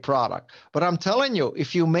great product, but I'm telling you,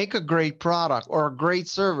 if you make a great product or a great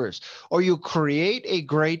service, or you create a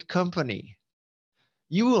great company,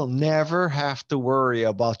 you will never have to worry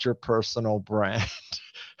about your personal brand.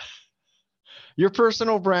 Your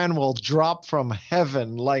personal brand will drop from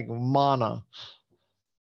heaven like manna.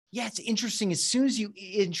 Yeah, it's interesting. As soon as you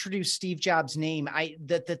introduce Steve Jobs' name,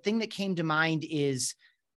 the thing that came to mind is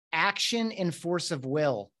action and force of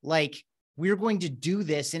will. Like, we're going to do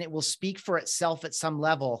this and it will speak for itself at some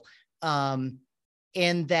level. And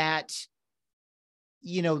that,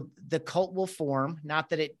 the cult will form, not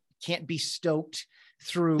that it can't be stoked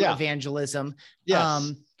through evangelism.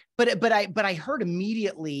 Yes. But I heard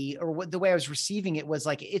immediately, or the way I was receiving it was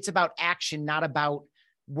like, it's about action, not about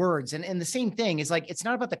words. And the same thing is like, it's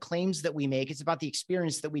not about the claims that we make. It's about the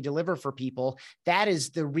experience that we deliver for people. That is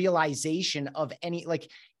the realization of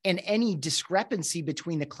any discrepancy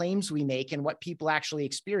between the claims we make and what people actually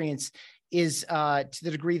experience is to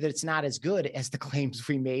the degree that it's not as good as the claims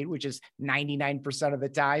we made, which is 99% of the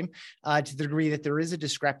time, to the degree that there is a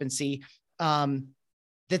discrepancy,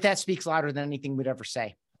 that speaks louder than anything we'd ever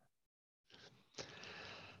say.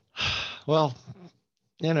 Well,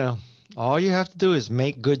 all you have to do is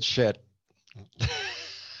make good shit.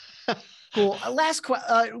 Cool.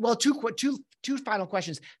 Two final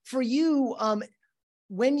questions for you.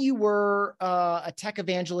 When you were a tech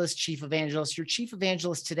evangelist, chief evangelist, your chief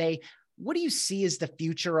evangelist today, what do you see as the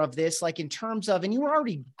future of this? Like in terms of, and you were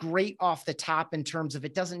already great off the top in terms of,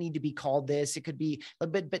 it doesn't need to be called this. It could be,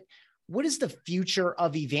 but what is the future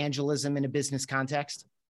of evangelism in a business context?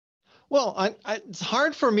 Well, it's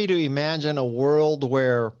hard for me to imagine a world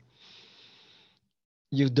where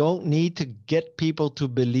you don't need to get people to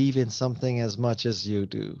believe in something as much as you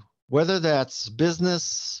do, whether that's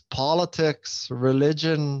business, politics,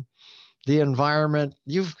 religion, the environment.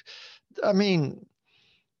 They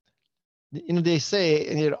say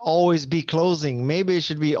it always be closing. Maybe it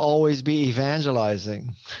should be always be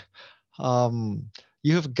evangelizing.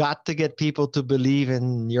 You have got to get people to believe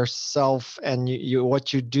in yourself and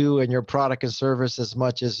what you do and your product and service as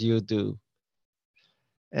much as you do.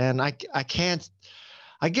 And I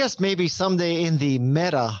guess maybe someday in the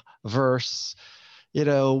metaverse,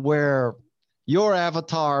 where your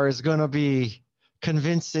avatar is going to be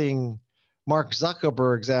convincing Mark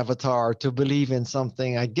Zuckerberg's avatar to believe in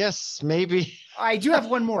something. I guess maybe. I do have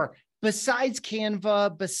one more. Besides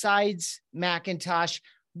Canva, besides Macintosh,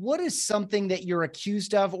 what is something that you're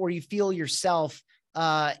accused of or you feel yourself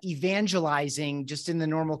evangelizing just in the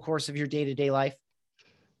normal course of your day-to-day life?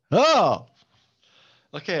 Oh,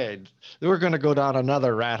 okay. We're going to go down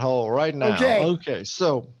another rat hole right now. Okay.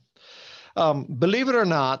 So, believe it or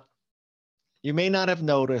not, you may not have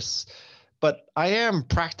noticed, but I am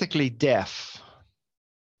practically deaf.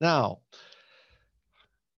 Now,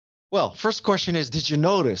 well, first question is, did you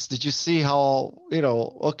notice? Did you see how,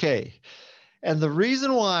 okay. And the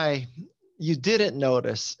reason why you didn't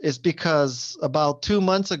notice is because about 2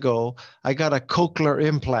 months ago, I got a cochlear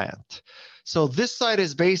implant. So this side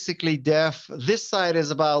is basically deaf. This side is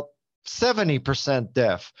about 70%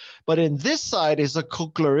 deaf. But in this side is a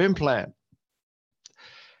cochlear implant.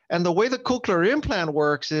 And the way the cochlear implant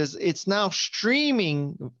works is it's now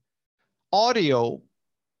streaming audio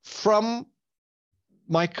from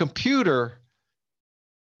my computer,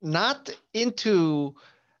 not into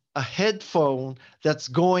a headphone that's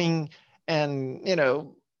going and,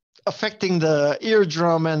 affecting the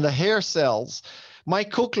eardrum and the hair cells. My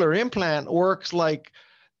cochlear implant works like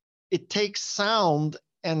it takes sound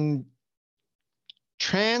and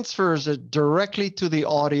transfers it directly to the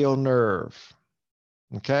audio nerve.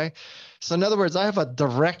 Okay. So in other words, I have a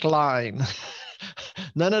direct line.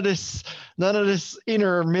 None of this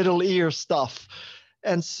inner middle ear stuff.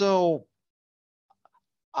 And so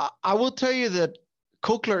I will tell you that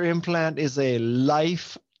cochlear implant is a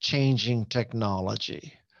life-changing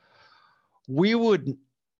technology. The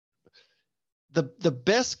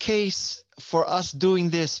best case for us doing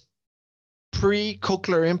this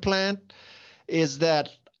pre-cochlear implant is that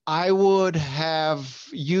I would have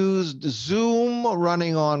used Zoom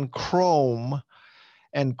running on Chrome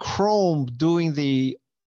and Chrome doing the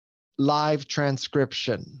live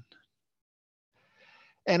transcription.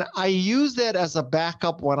 And I use that as a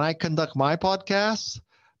backup when I conduct my podcasts.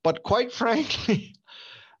 But quite frankly,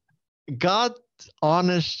 God's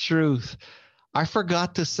honest truth, I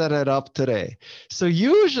forgot to set it up today. So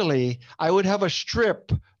usually I would have a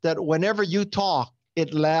strip that whenever you talk,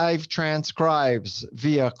 it live transcribes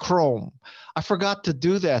via Chrome. I forgot to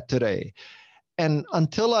do that today. And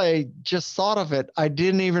until I just thought of it, I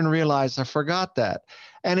didn't even realize I forgot that.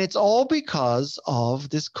 And it's all because of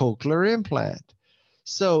this cochlear implant.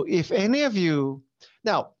 So if any of you,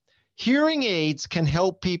 now, hearing aids can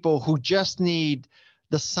help people who just need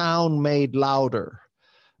the sound made louder.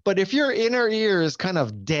 But if your inner ear is kind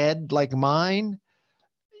of dead like mine,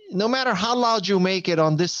 no matter how loud you make it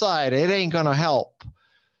on this side, it ain't going to help.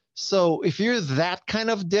 So if you're that kind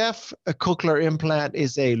of deaf, a cochlear implant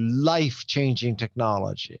is a life-changing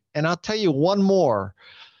technology. And I'll tell you one more.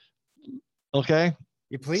 Okay?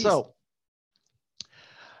 You please. So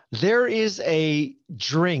there is a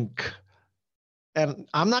drink, and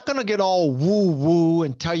I'm not going to get all woo-woo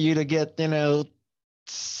and tell you to get,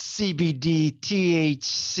 CBD,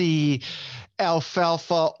 THC,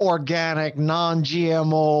 alfalfa, organic,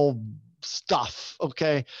 non-GMO stuff,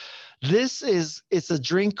 okay? It's a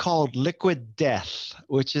drink called Liquid Death,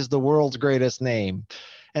 which is the world's greatest name.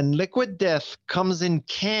 And Liquid Death comes in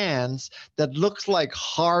cans that looks like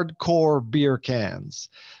hardcore beer cans,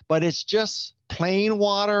 but it's just plain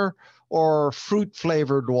water or fruit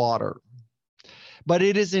flavored water. But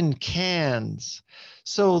it is in cans.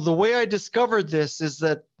 So the way I discovered this is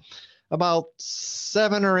that about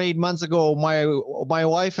 7 or 8 months ago, my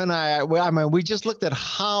wife and we just looked at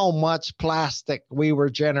how much plastic we were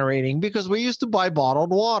generating because we used to buy bottled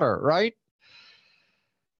water, right?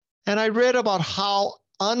 And I read about how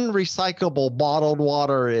unrecyclable bottled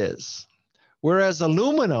water is, whereas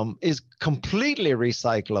aluminum is completely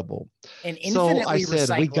recyclable. And infinitely so I said,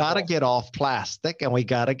 recyclable. We got to get off plastic and we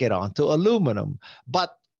got to get onto aluminum.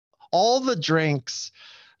 But all the drinks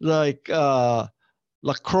like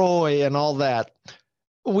LaCroix and all that,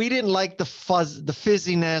 we didn't like the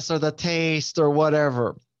fizziness or the taste or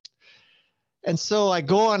whatever. And so I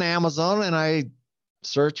go on Amazon and I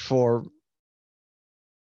search for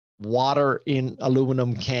water in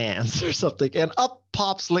aluminum cans or something, and up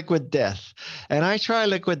pops Liquid Death. And I try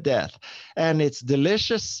Liquid Death, and it's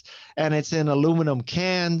delicious, and it's in aluminum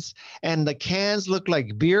cans, and the cans look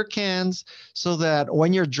like beer cans, so that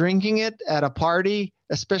when you're drinking it at a party,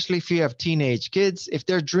 especially if you have teenage kids, if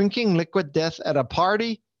they're drinking Liquid Death at a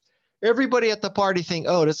party, everybody at the party think,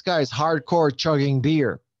 oh, this guy's hardcore chugging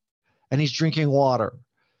beer, and he's drinking water.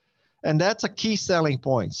 And that's a key selling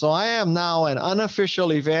point. So I am now an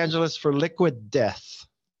unofficial evangelist for Liquid Death.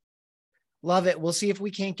 Love it. We'll see if we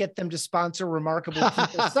can't get them to sponsor Remarkable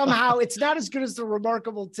People. Somehow it's not as good as the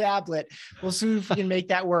Remarkable tablet. We'll see if we can make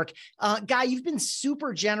that work. Guy, you've been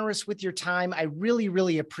super generous with your time. I really,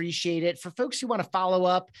 really appreciate it. For folks who want to follow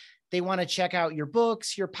up, they want to check out your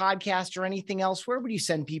books, your podcast, or anything else, where would you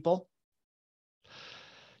send people?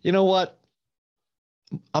 You know what?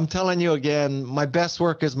 I'm telling you again, my best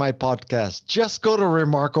work is my podcast. Just go to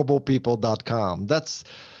remarkablepeople.com.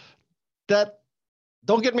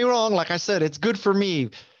 Don't get me wrong. Like I said, it's good for me,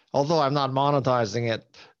 although I'm not monetizing it,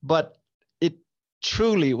 but it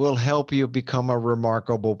truly will help you become a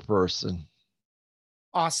remarkable person.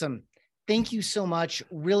 Awesome. Thank you so much.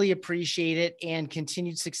 Really appreciate it, and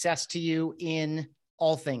continued success to you in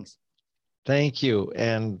all things. Thank you.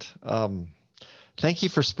 And thank you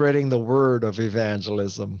for spreading the word of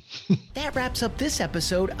evangelism. That wraps up this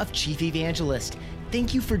episode of Chief Evangelist.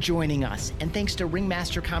 Thank you for joining us, and thanks to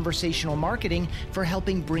Ringmaster Conversational Marketing for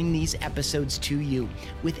helping bring these episodes to you.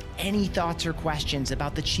 With any thoughts or questions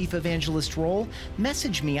about the Chief Evangelist role,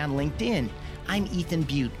 message me on LinkedIn. I'm Ethan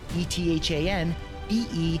Beute, ETHAN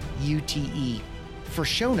BEUTE. For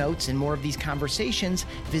show notes and more of these conversations,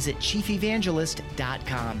 visit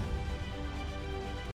chiefevangelist.com.